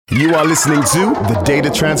You are listening to the Data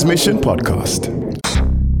Transmission Podcast.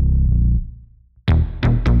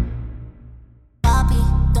 Papi,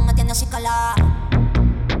 tú me tienes así calada.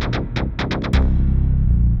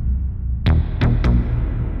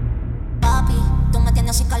 Papi, tú me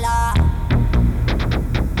tienes así calada.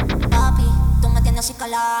 Papi, tú me tienes así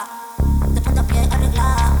calada. De punta a pie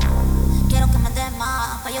arreglada. Quiero que me des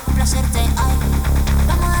más, pa' yo complacerte, ay.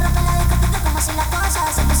 Vamos a romper la discoteca como si la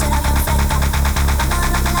cosa se pusiera bien fresca. Vamos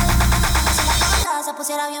a romper la discoteca como si la cosa se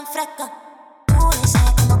pusiera bien fresca. Tú dices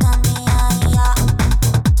como cambia y ya.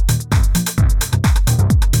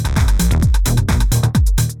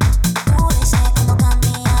 Tú dices como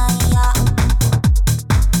cambia y ya.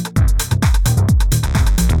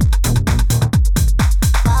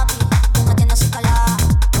 Papi, tú me tienes así calada.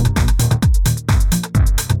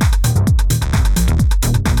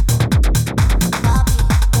 Papi,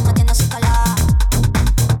 tú me tienes así calada.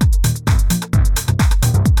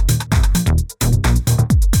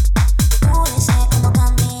 Tú dices como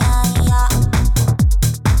cambia y ya.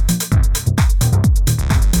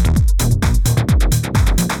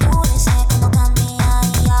 Tú dices como cambia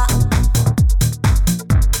y ya.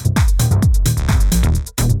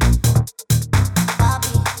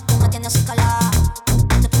 Papi, tú me tienes así calada.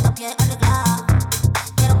 De punta a pie arreglada. Quiero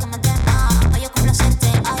que me des más, pa' yo complacerte,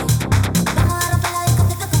 ay. Vamos a romper la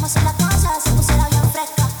discoteca como si la cosa se pusiera bien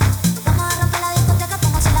fresca. Vamos a romper la discoteca como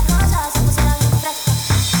si la cosa se pusiera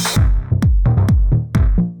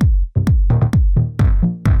bien fresca.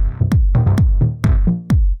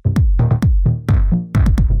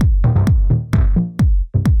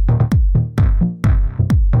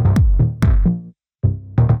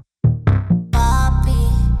 Papi,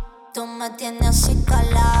 tú me tienes así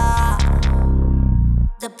calada.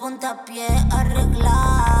 De punta a pie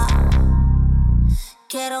arreglada.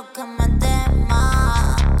 Quiero que me des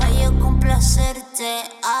más, pa' yo complacerte,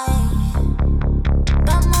 ay.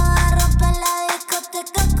 Vamos a romper la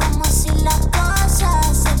discoteca como si la cosa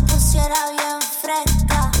se pusiera bien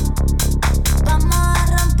fresca. Vamos a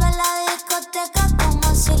romper la discoteca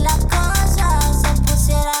como si la cosa se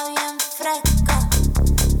pusiera bien fresca.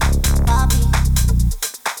 Papi,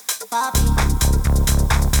 papi,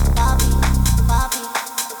 papi, papi, papi,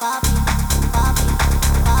 papi, papi, papi,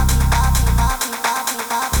 papi, papi, papi,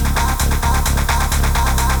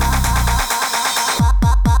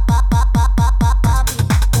 papi, papi,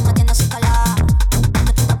 tú me tienes así calada. De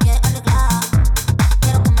punta a pie arreglada.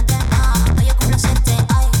 Quiero que me des más, pa' yo complacerte,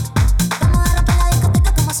 ay. Vamos a romper la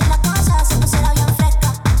discoteca como si la cosa se pusiera bien fresca.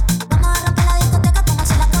 Vamos a romper la discoteca como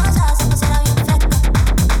si la cosa se pusiera bien fresca.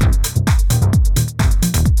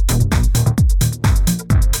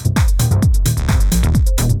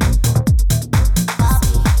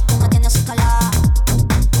 Papi, tú me tienes así calada.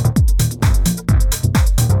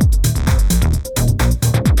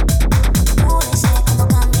 Tú dices como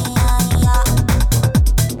cambia y ya.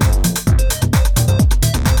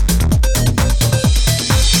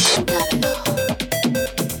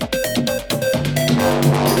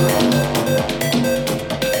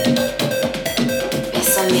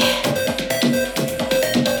 Bésame.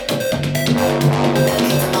 Un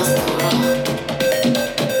poquito más duro.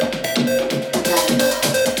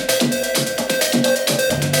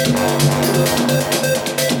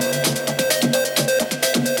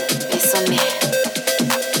 Bésame.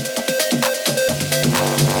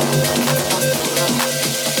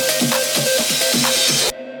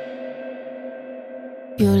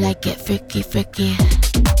 You like it freaky, freaky.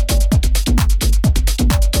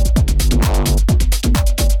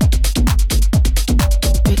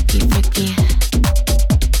 Freaky, freaky.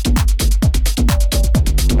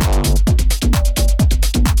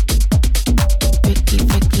 Freaky,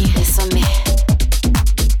 freaky. Bésame.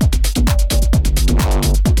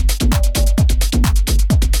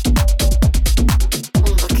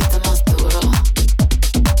 Un poquito más duro.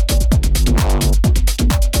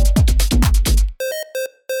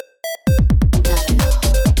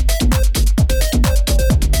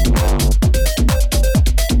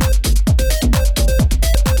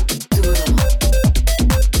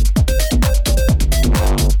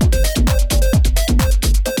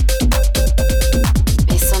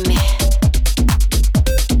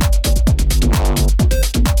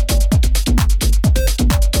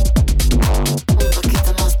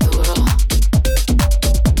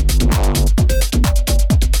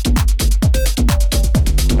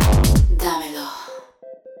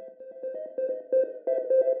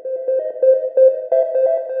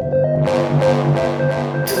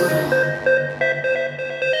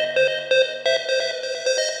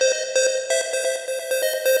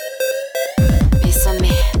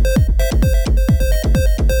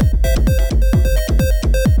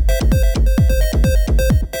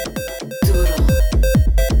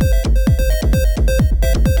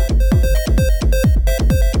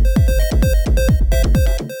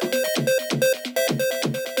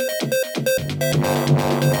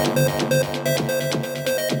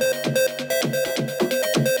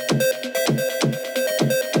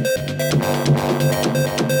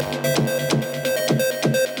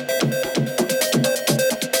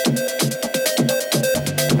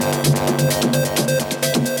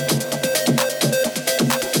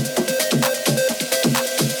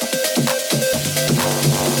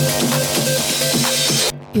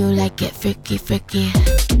 freaky.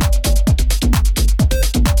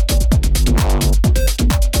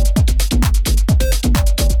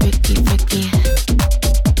 Freaky, freaky.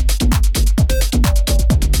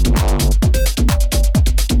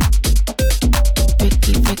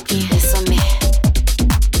 Freaky, freaky. Bésame.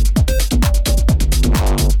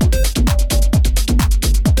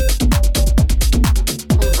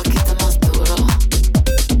 Un poquito más duro.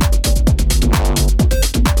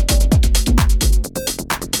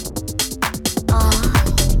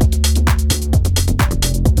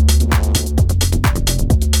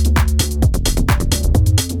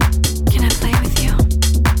 Can I play with you?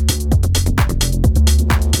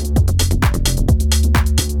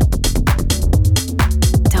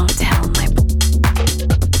 Don't tell my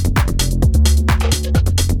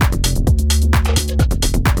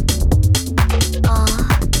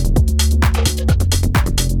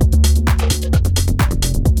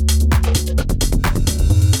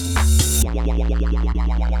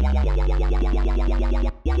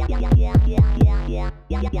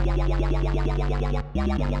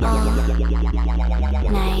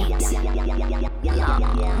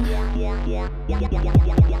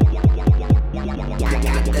I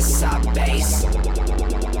got the sub bass.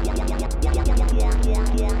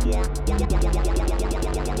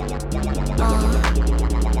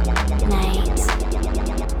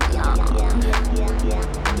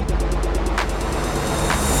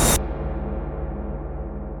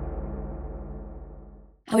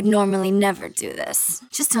 I would normally never do this.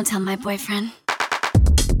 Just don't tell my boyfriend.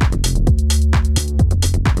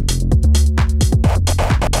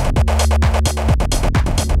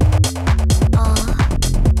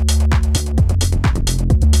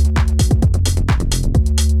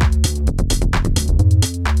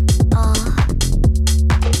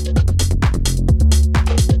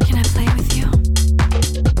 Can I play with you?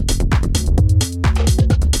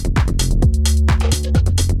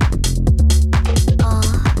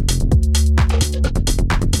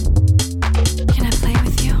 Can I play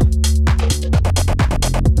with you?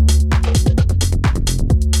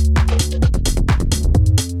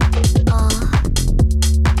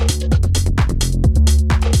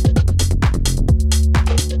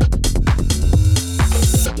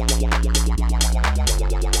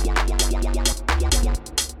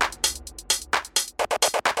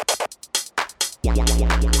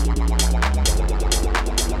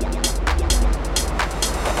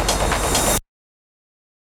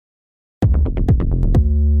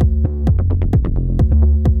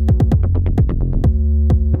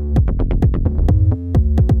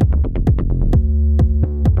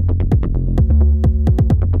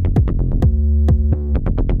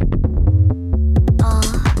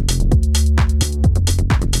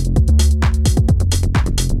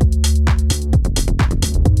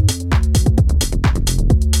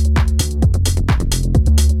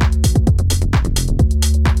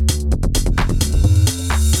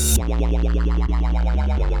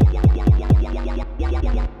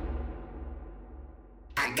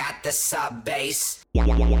 I got the sub bass. Can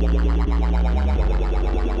I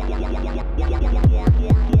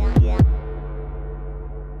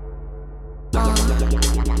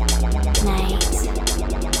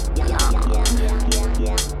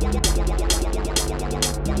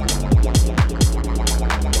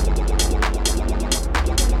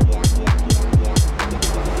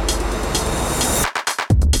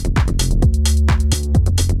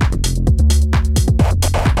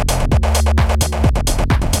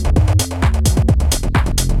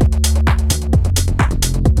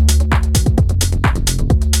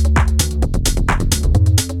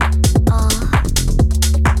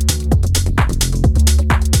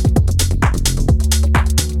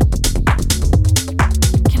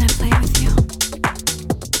play with you?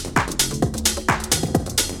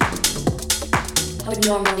 I would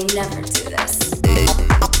normally never do this.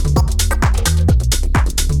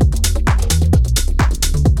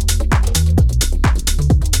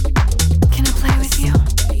 Can I play with you?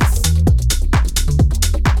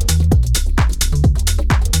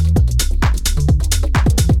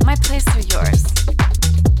 My place or yours?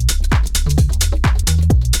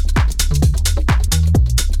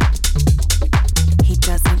 He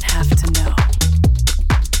doesn't have to know.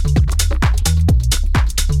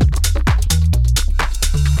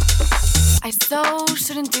 I so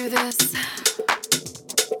shouldn't do this.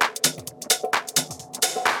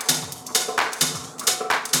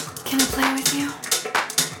 Can I play with you?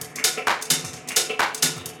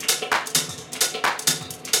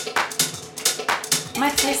 My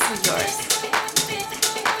place or yours?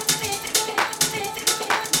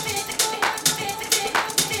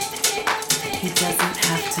 He doesn't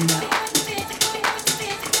have to know.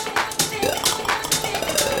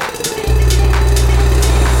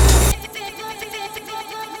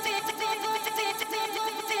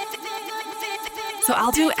 So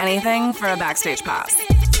I'll do anything for a backstage pass.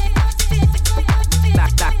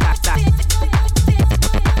 Backstage.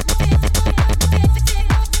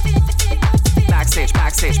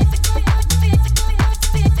 Pass.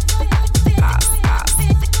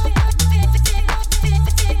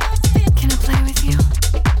 Can I play with you?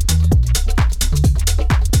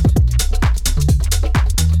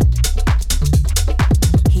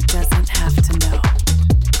 He doesn't have to know.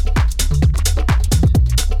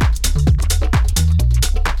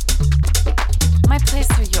 My place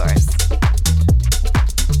or yours?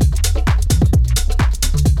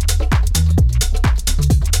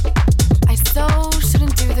 I so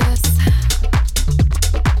shouldn't do this.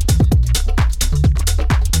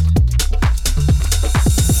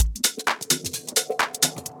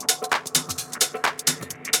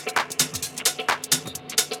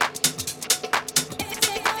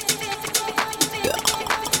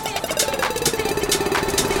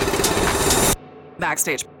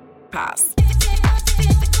 Backstage pass.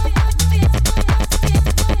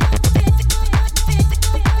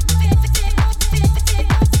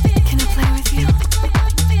 Can I play with you?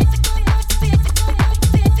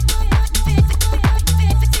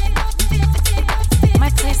 My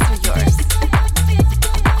place or yours?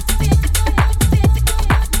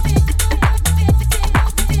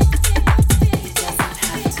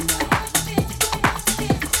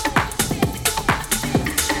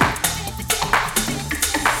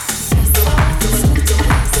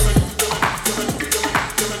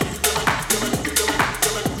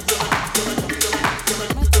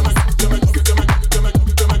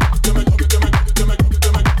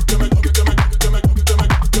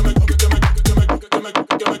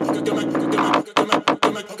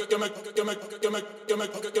 He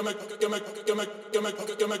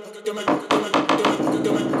doesn't have to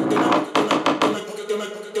know.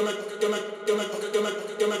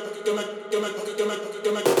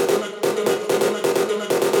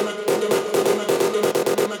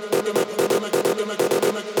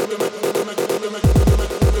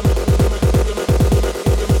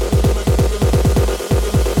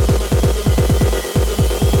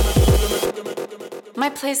 My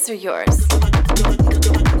place or yours?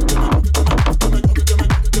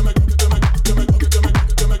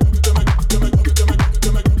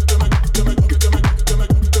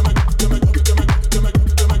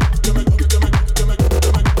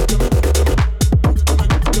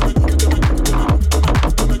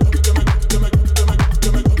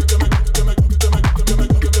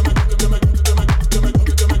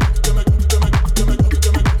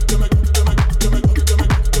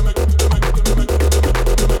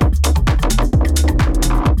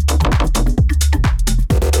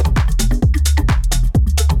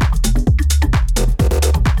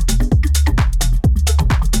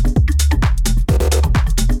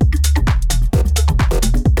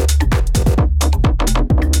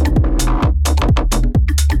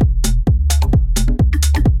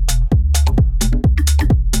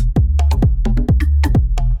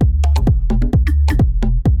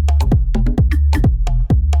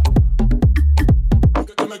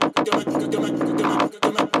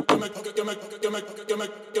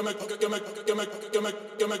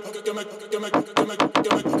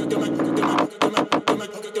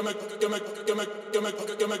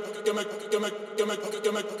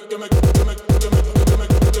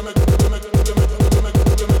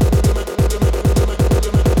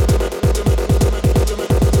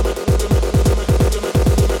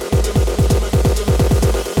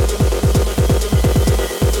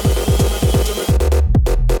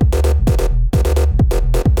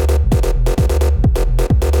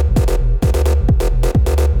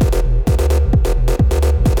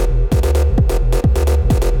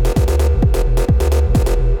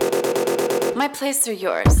 My place or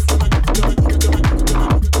yours?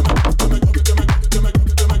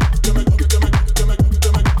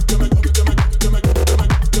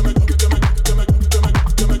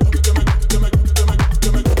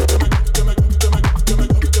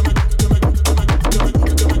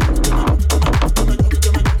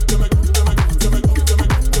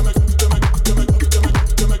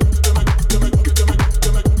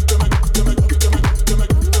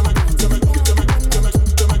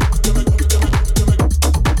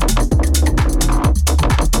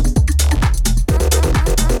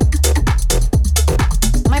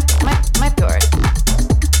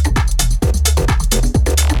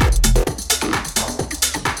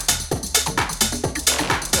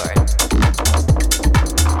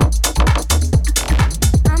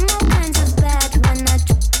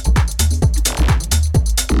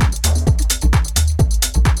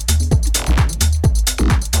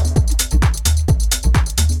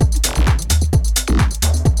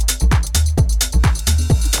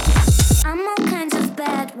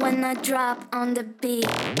 drop on the beat.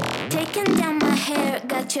 Taking down my hair,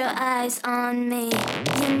 got your eyes on me.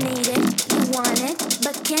 You need it, you want it,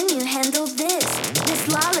 but can you handle this? This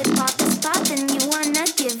lollipop is popping, you wanna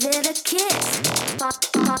give it a kiss. Pop,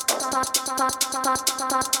 pop, pop, pop, pop, pop,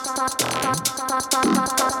 pop.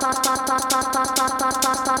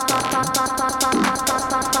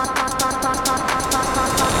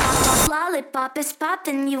 Lollipop is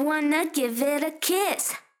popping, you wanna give it a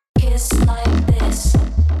kiss. Kiss like this,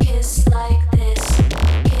 kiss like this,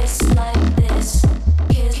 kiss like this,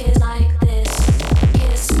 kiss like this,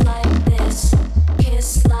 kiss like this,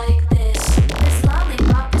 kiss like this. This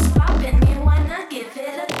lollipop is popping, you wanna give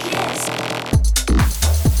it a kiss.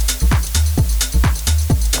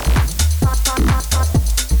 Pop, pop, pop, pop.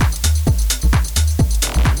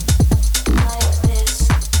 Like this.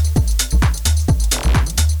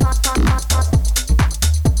 Pop, pop, pop, pop.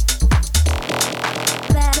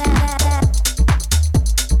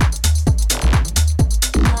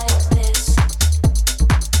 Like this.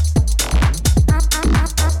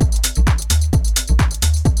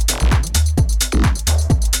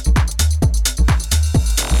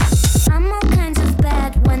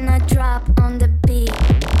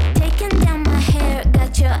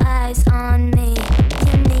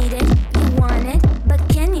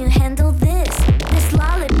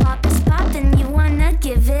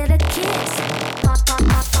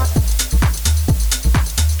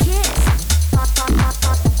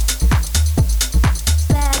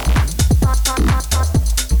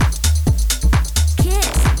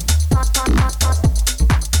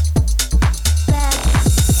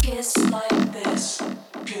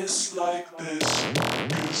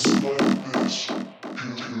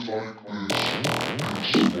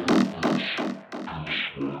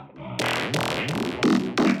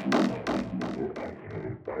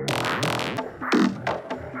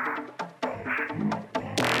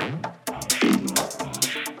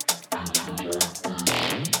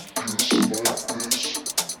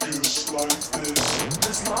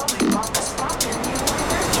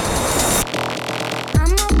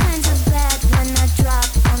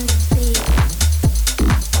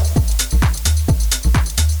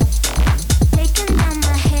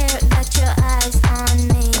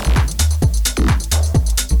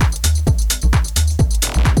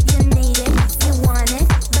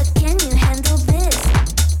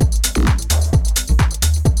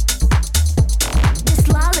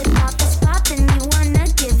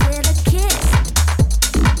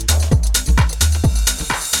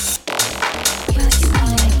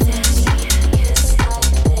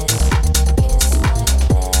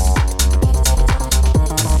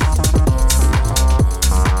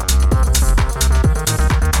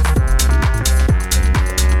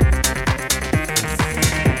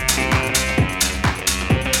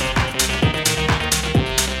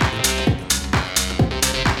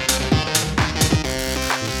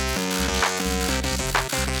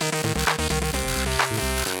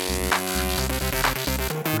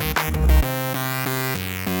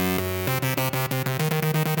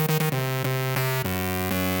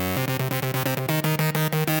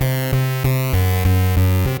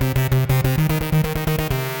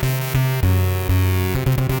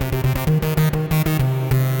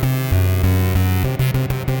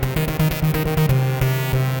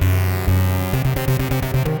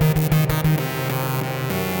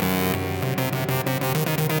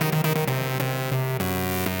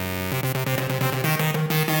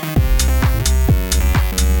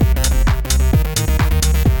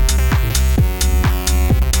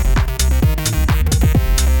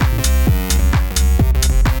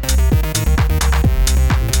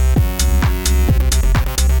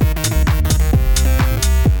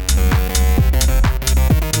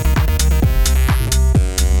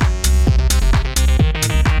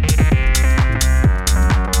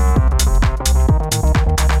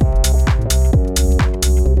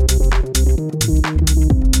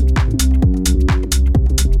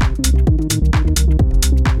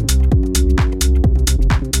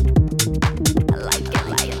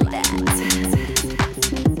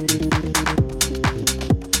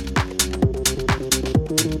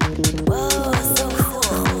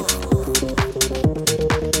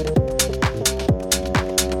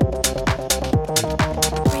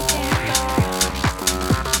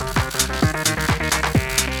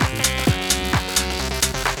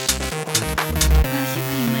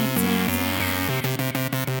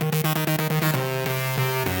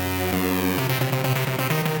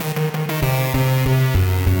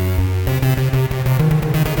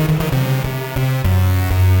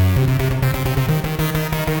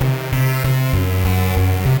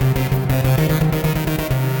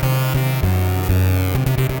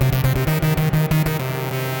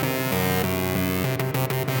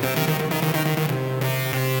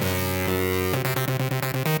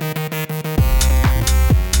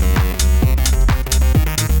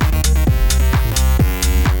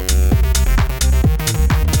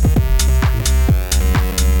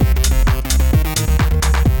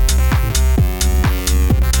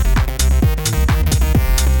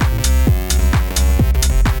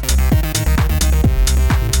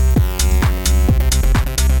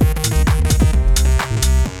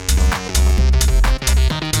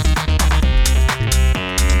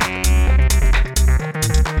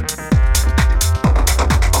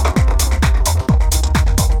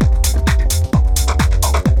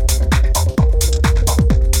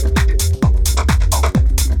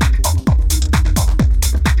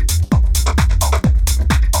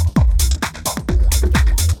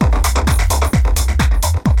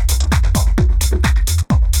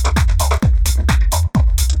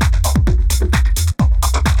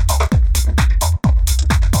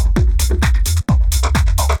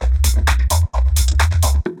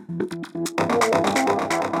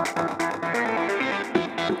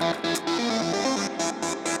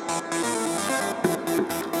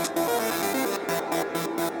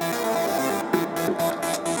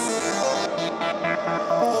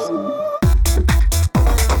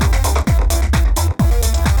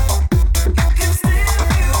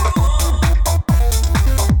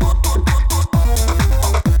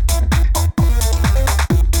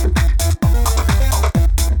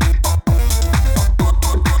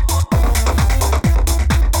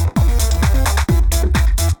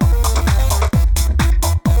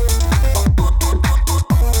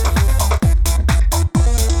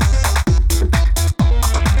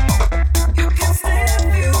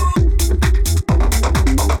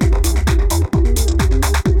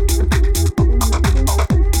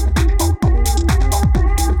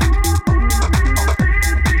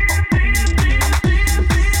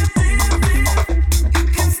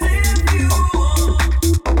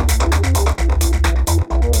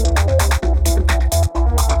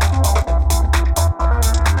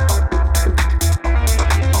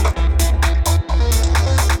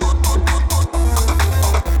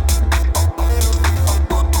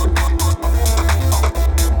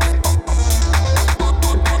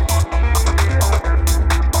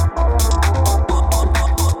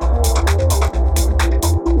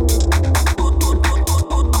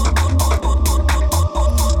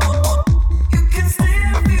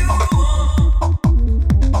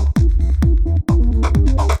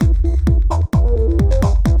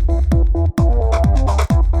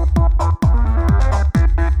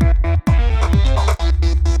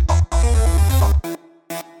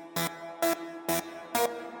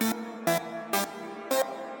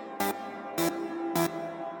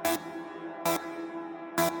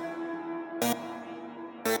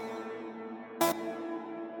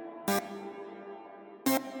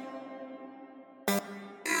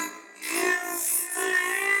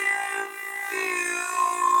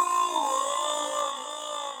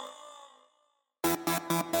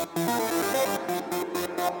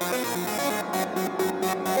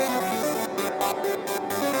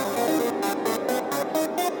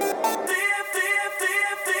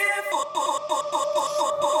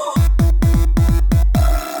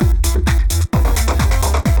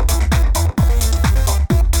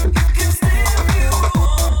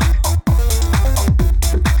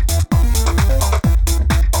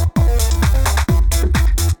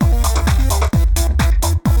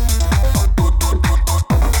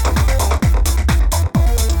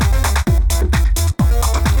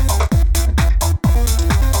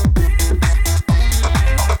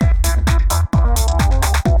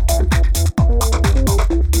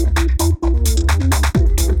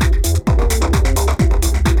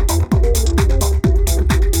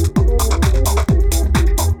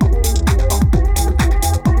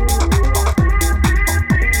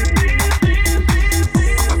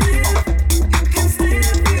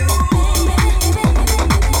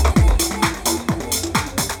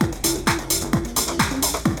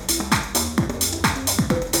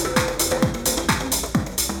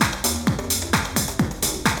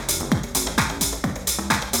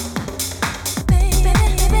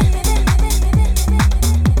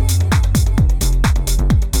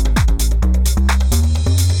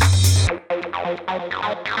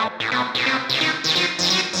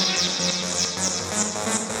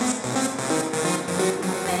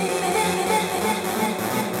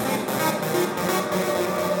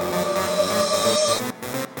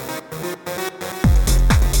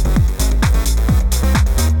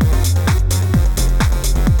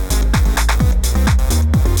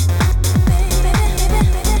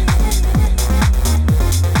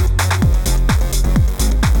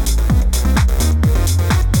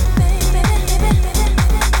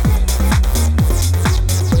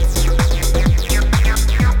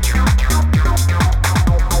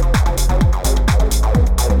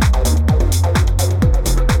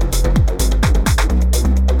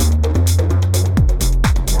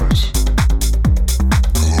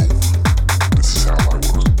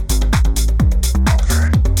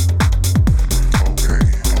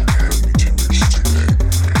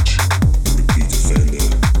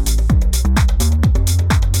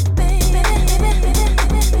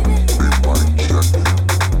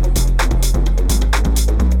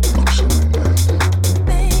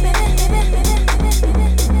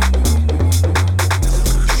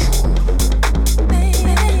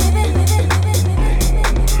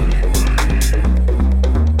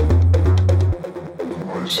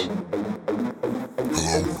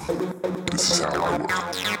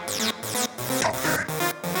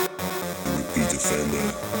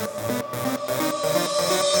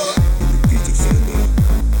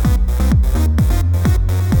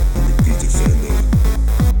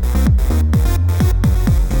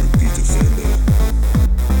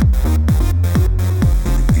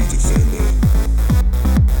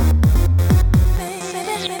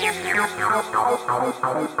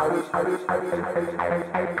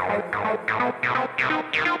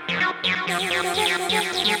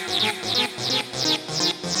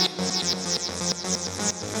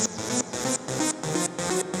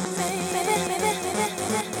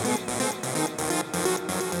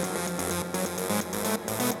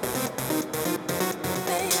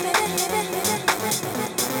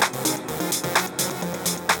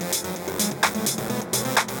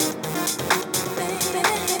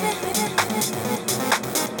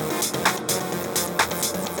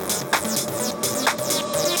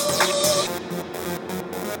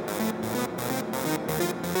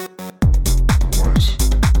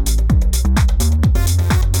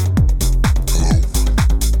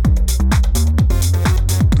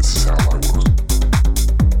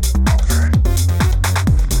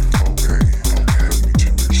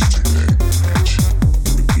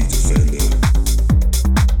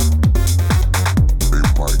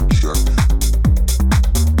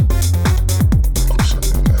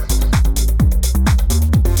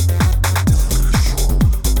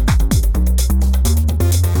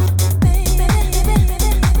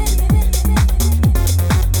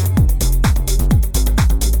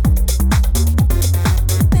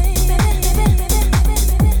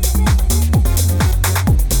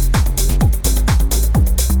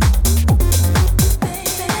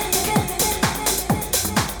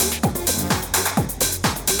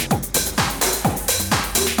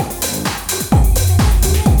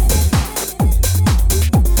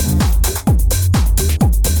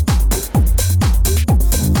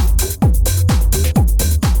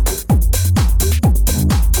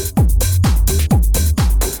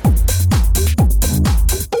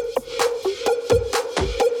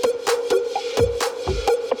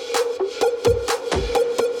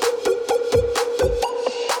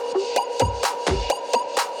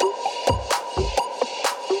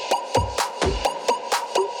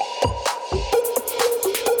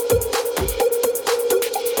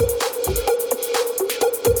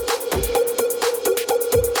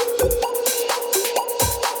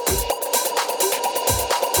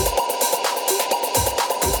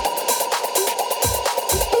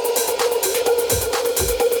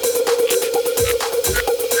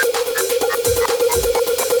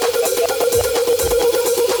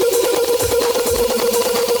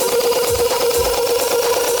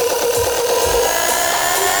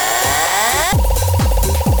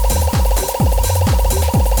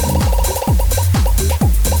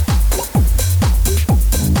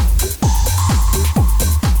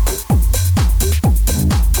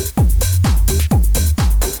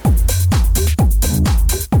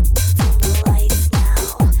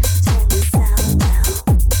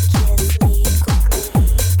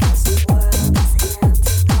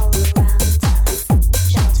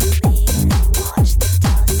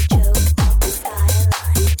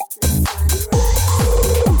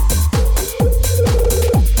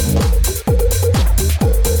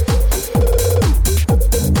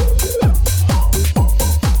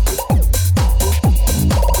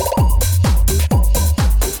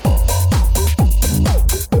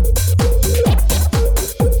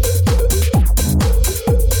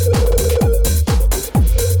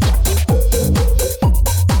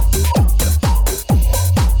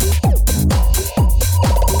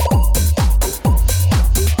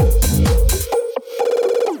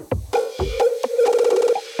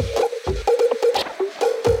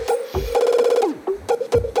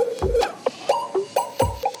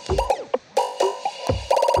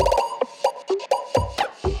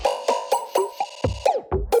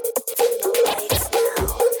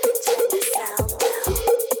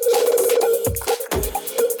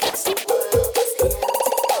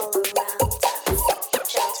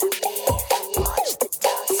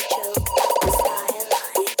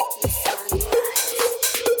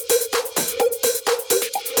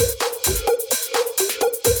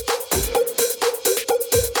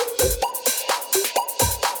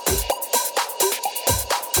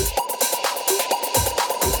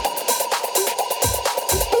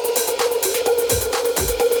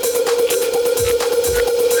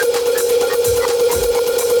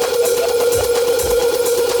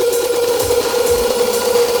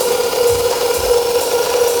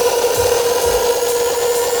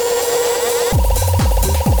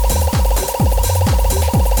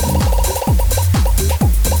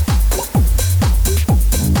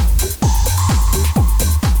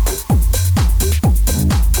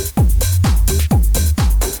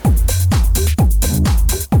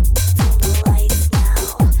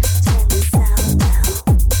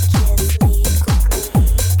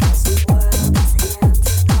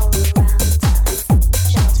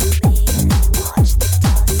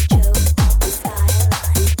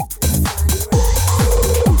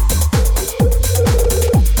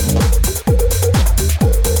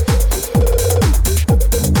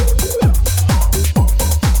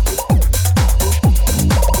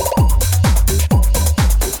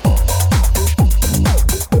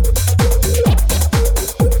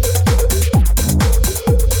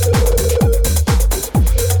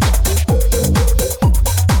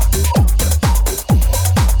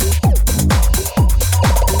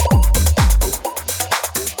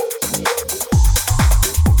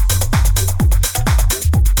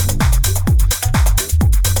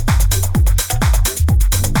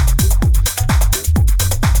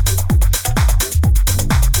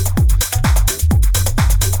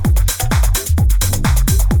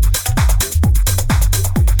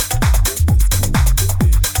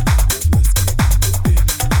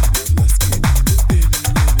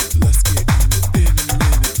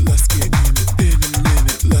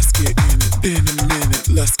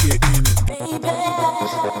 let's get in it.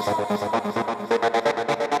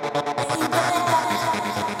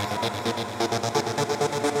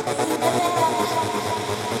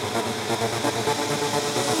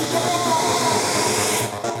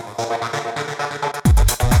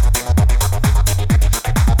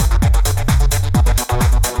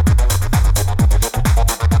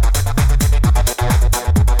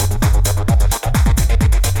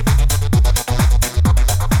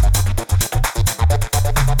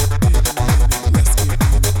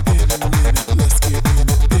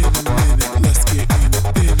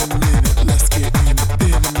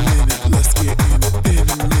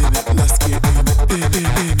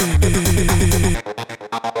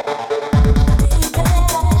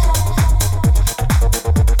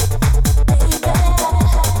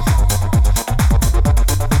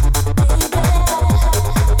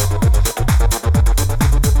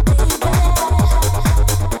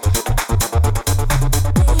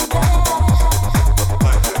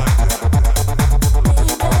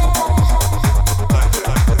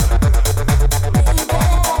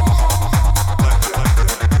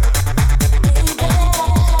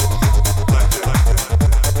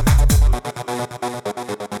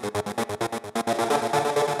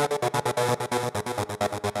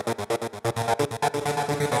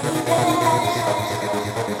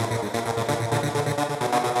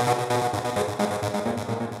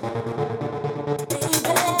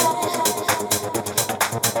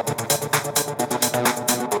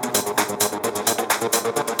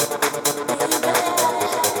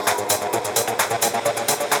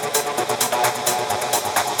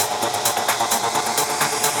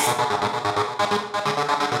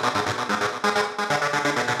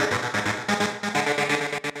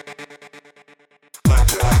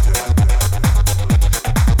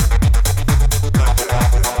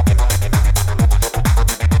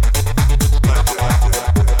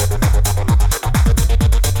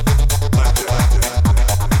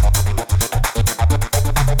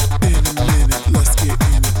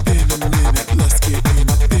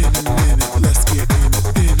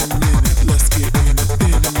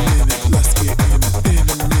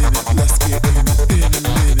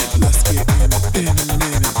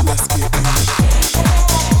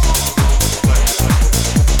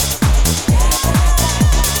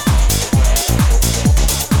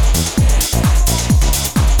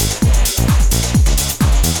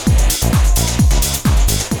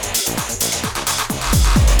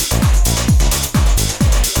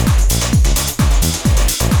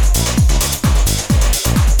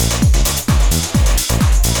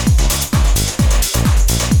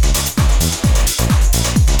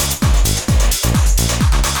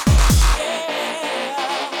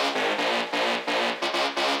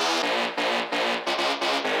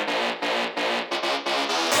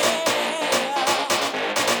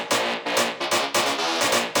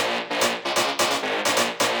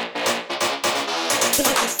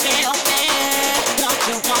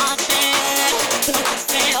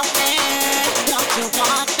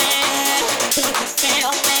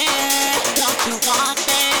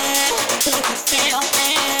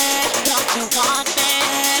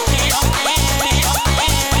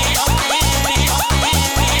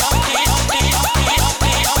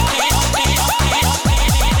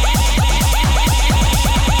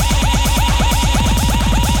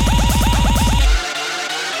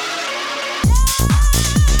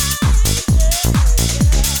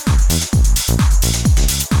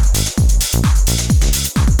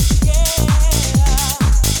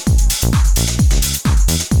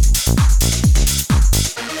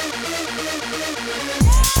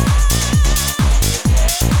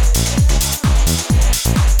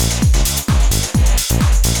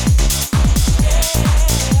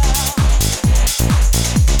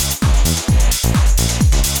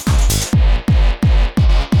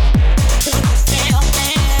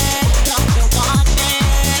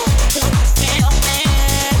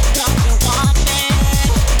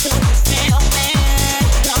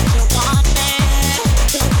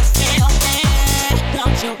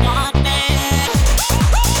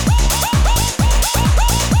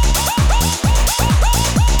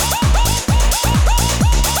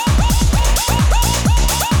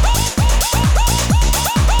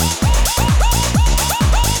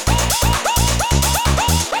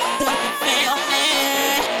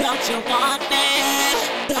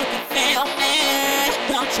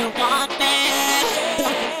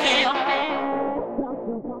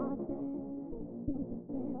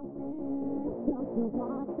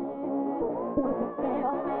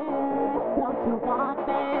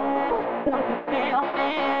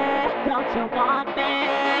 Don't you want me?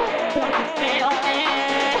 Don't you feel me?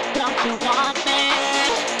 Don't you want me?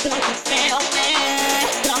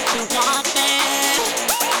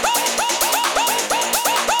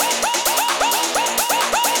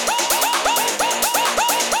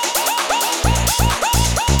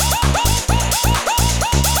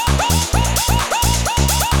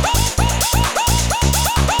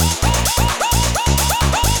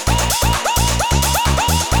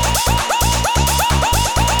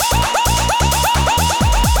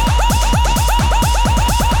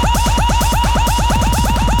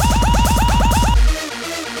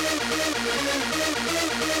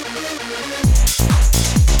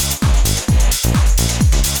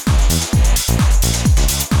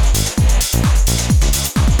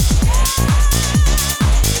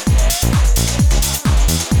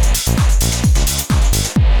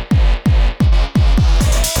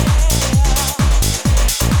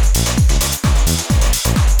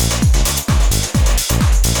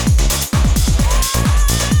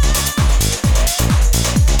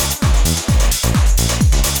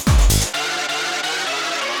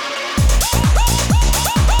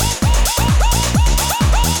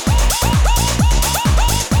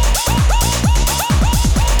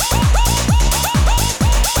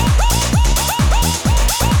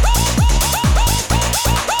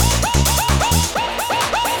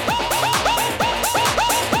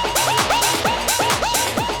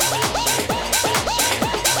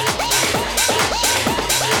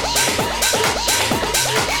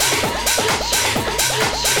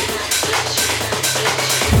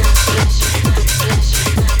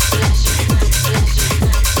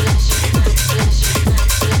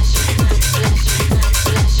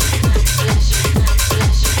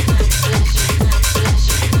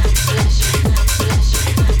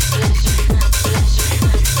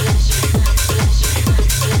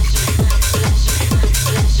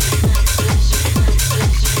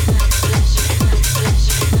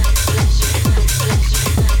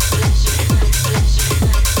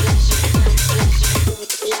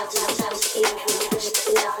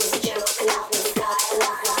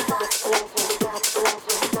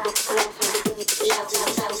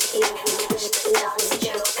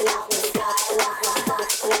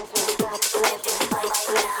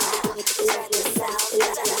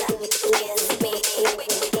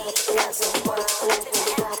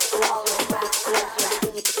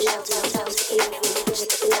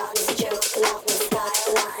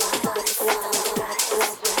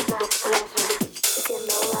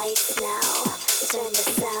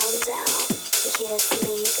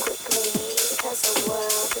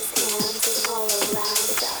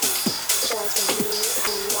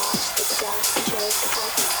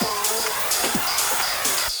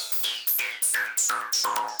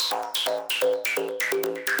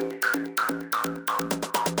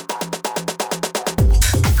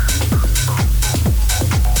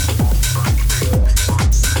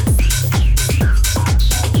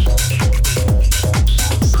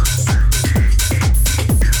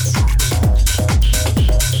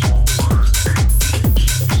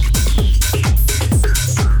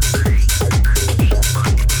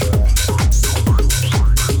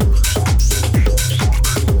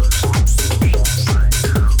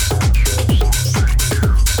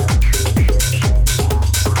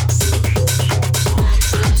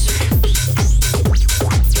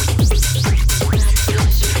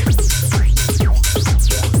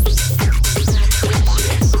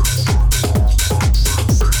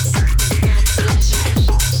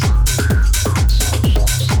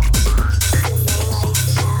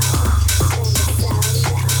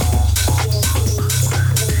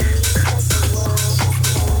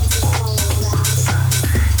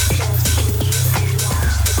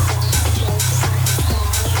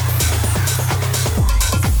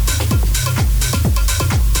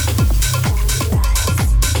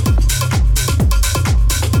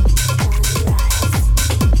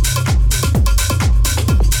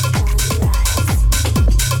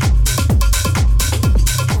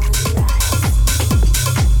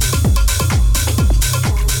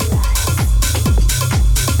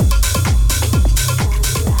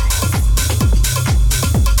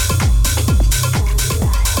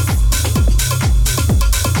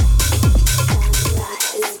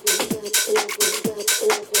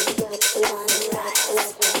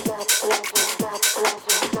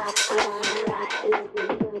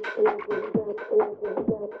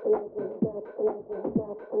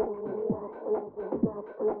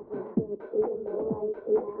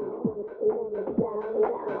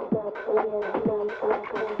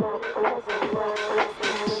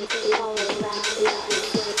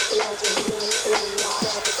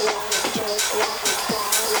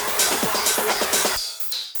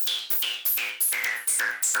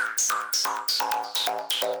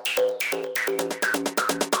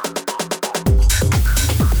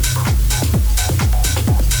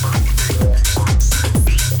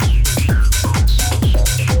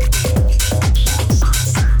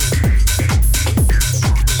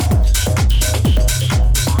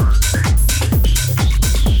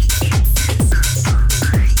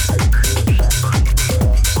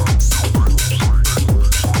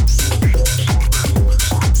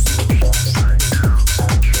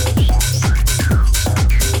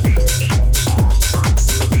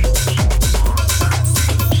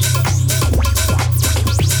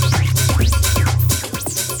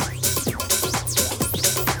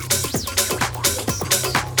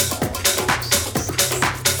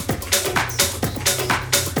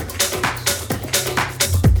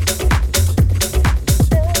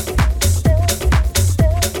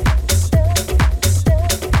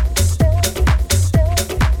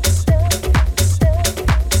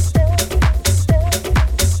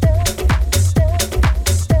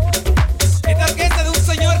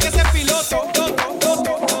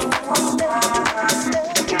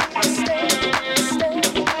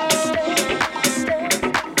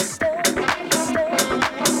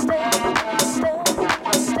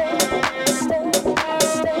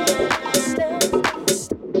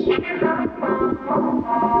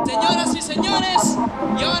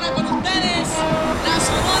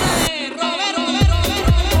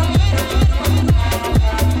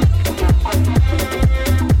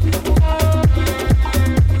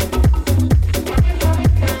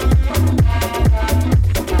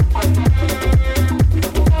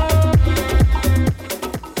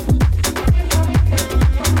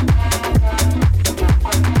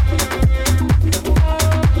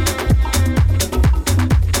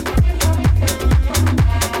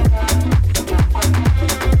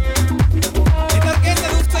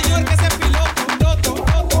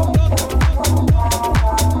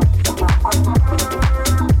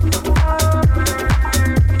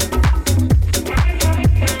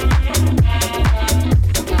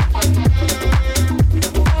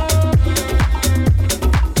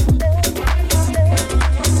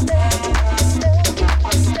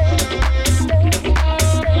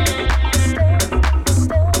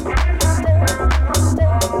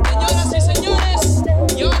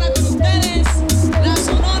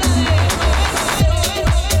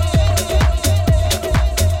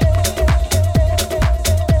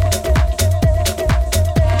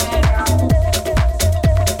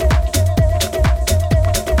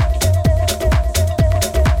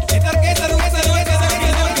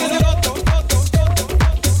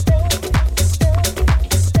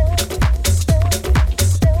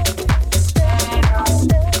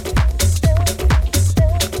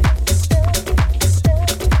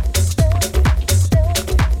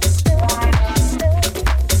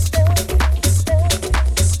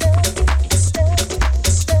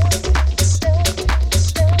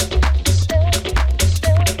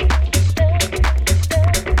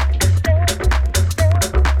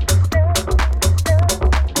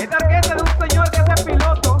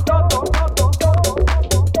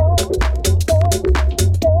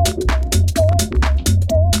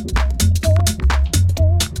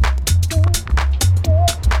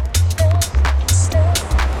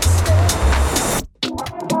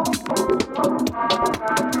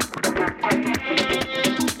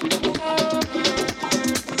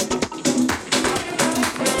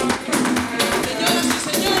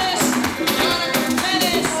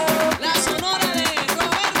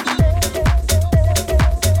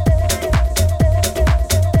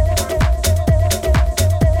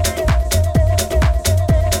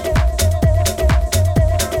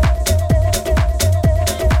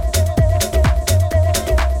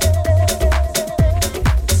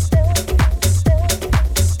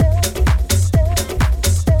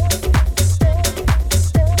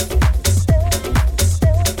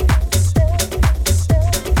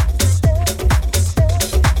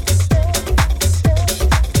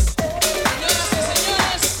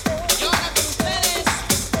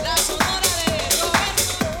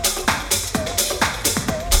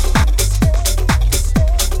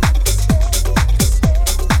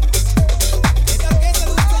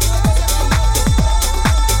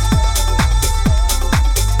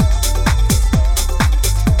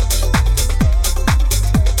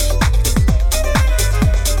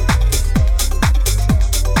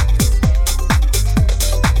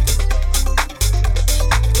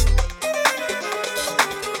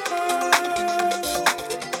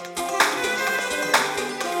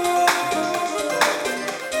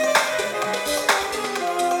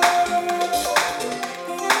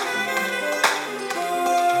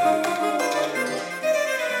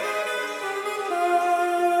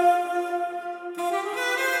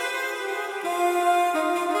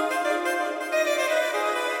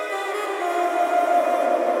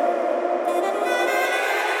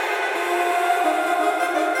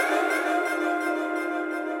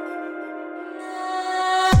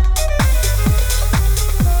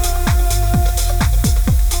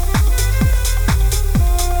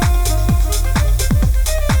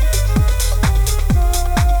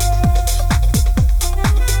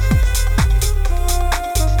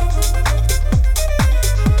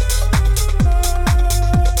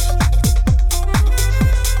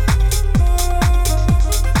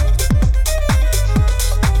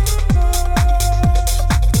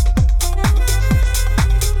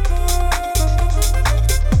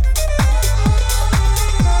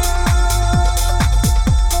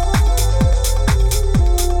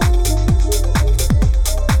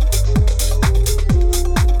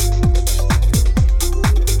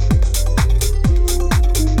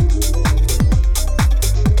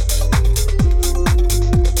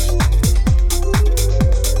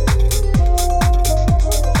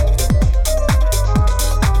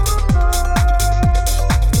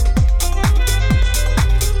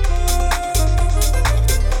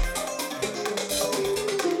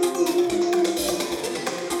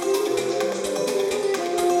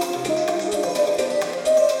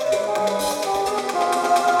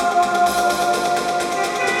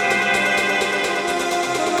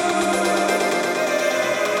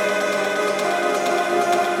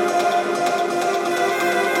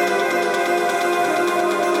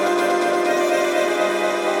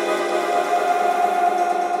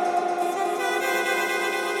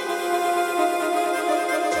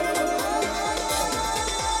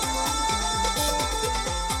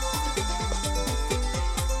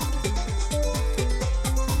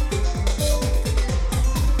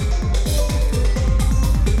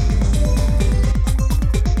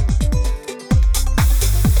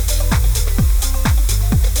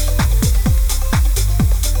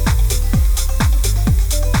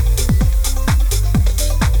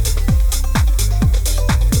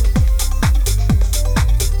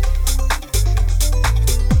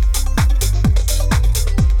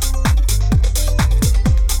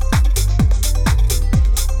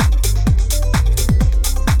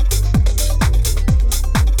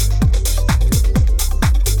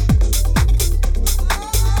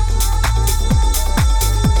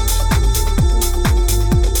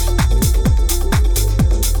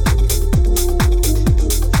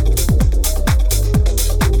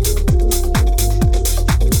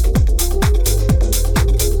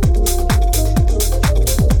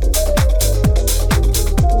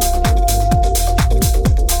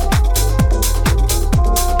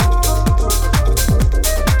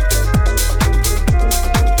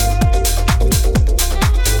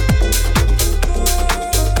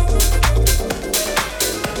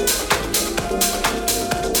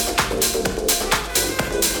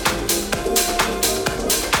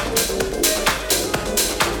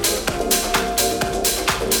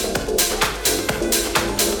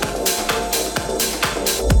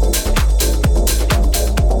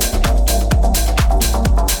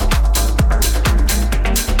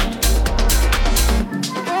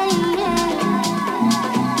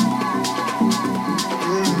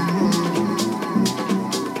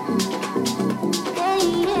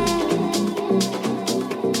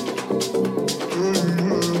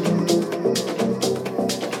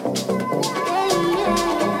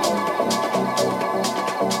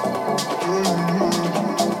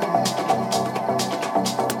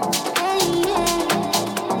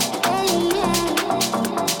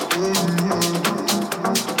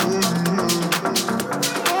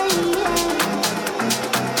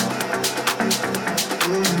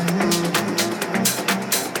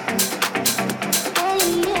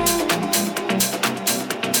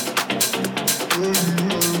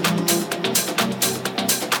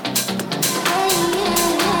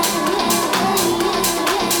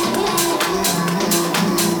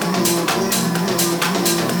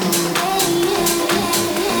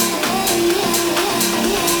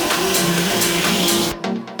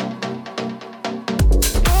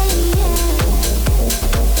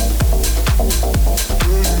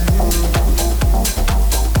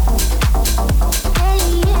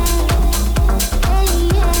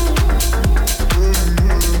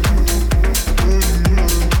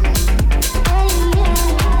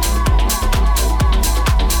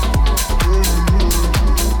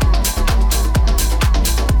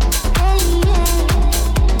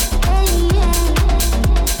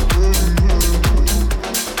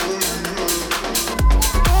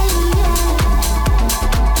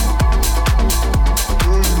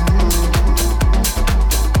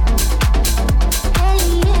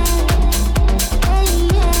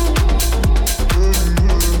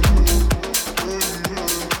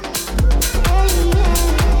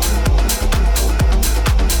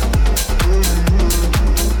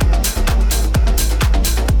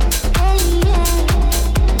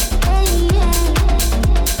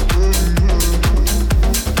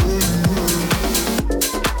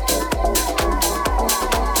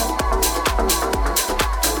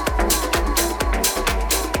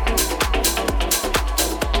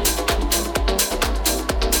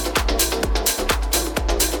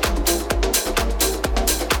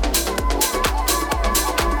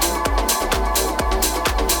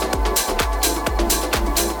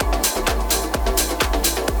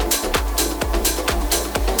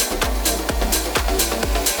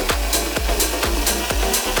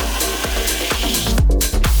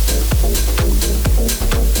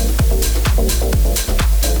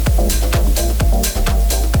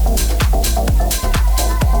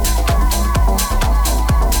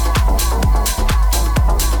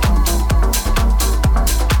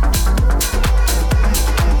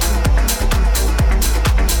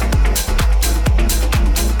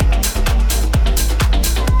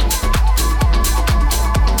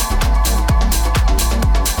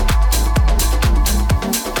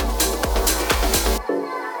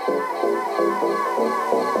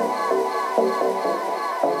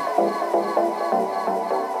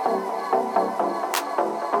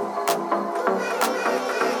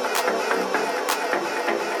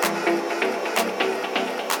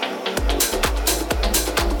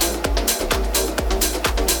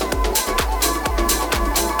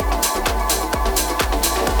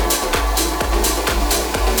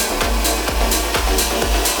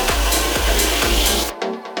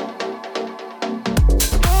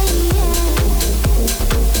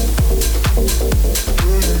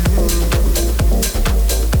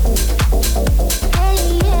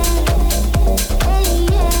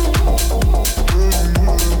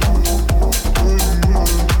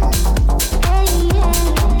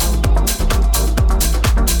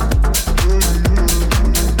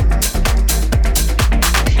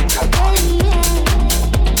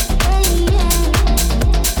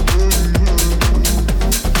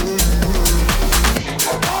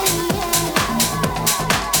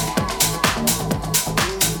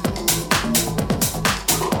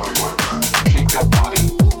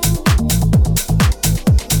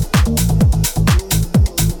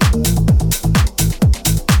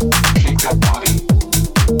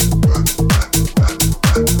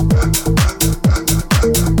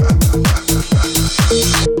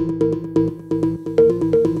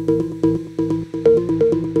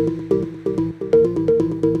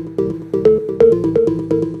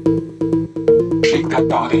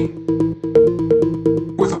 body.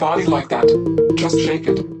 With a body like that, just shake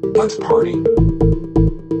it. Let's party.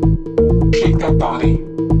 Shake that body.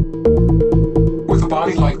 With a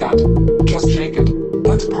body like that, just shake it.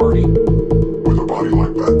 Let's party. With a body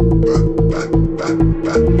like that,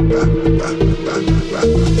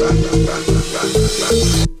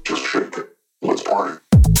 just shake it. Let's party.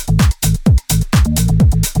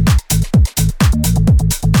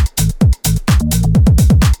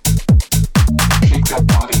 Shake that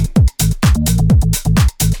body.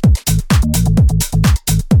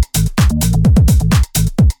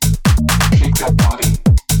 Shake that body.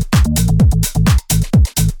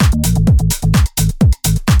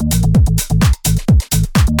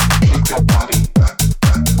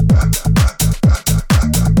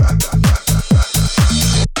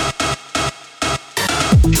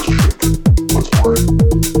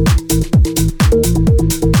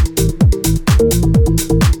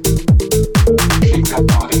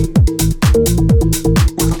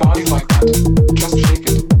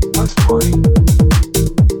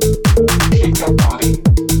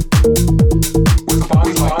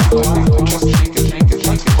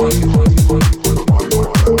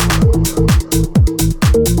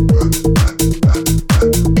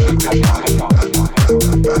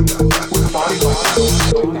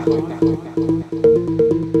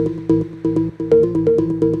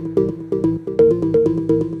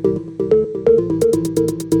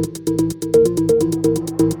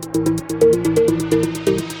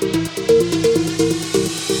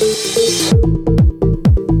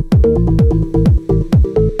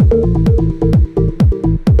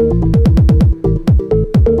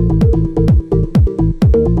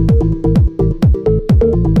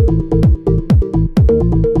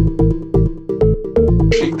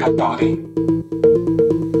 Shake that body.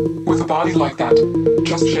 With a body like that,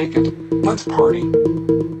 just shake it. Let's party.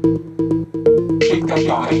 Shake that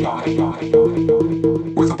body.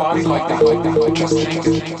 With a body like that, just shake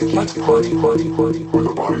it. Let's party. With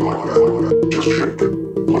a body like that, just shake it.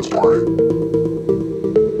 Let's party. Just shake it. Let's party. Just shake it. Let's party. Just shake it. Let's party. Just shake it. Let's party. Shake that body. With a body like that, just shake it. Let's party.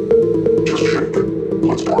 Just shake it.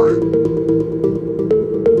 Let's party.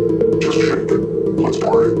 Just shake it. Let's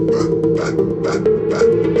party. Just shake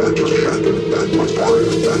it. Let's party.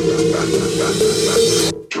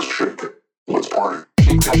 Just shake it. Let's party.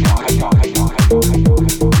 Shake that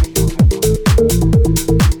body.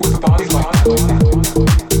 With a body like that,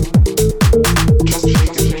 just shake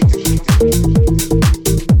it.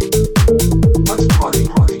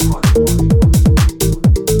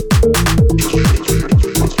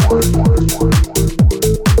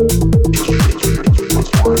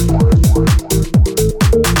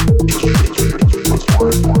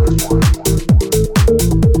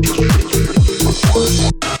 Let's party.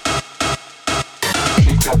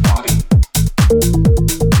 Shake that body.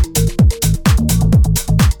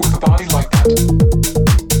 With a body like that,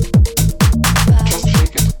 just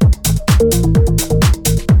shake it.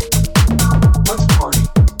 Let's party.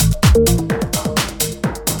 Shake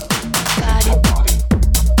that body.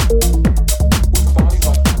 With a body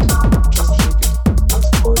like that, just shake it. Let's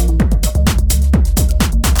party.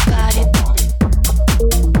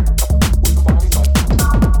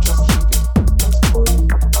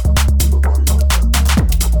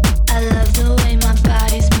 I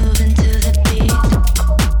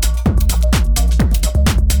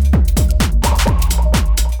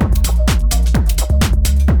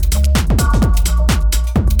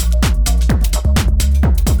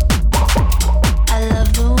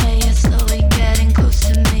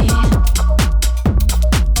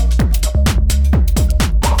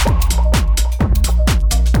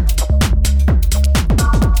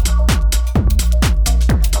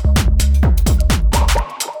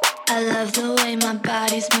love the way my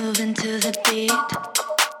body's moving to the beat.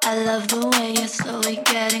 I love the way you're slowly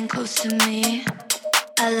getting close to me.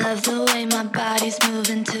 I love the way my body's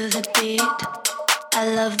moving to the beat. I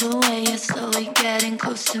love the way you're slowly getting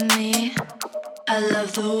close to me. I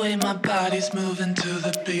love the way my body's moving to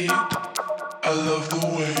the beat. I love the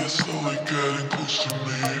way you're slowly getting close to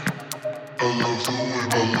me. I love the way my body's moving to the beat. I love the way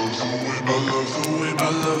you're slowly getting close to me. I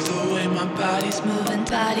love the way My body's moving,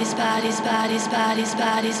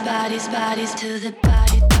 bodies to the body.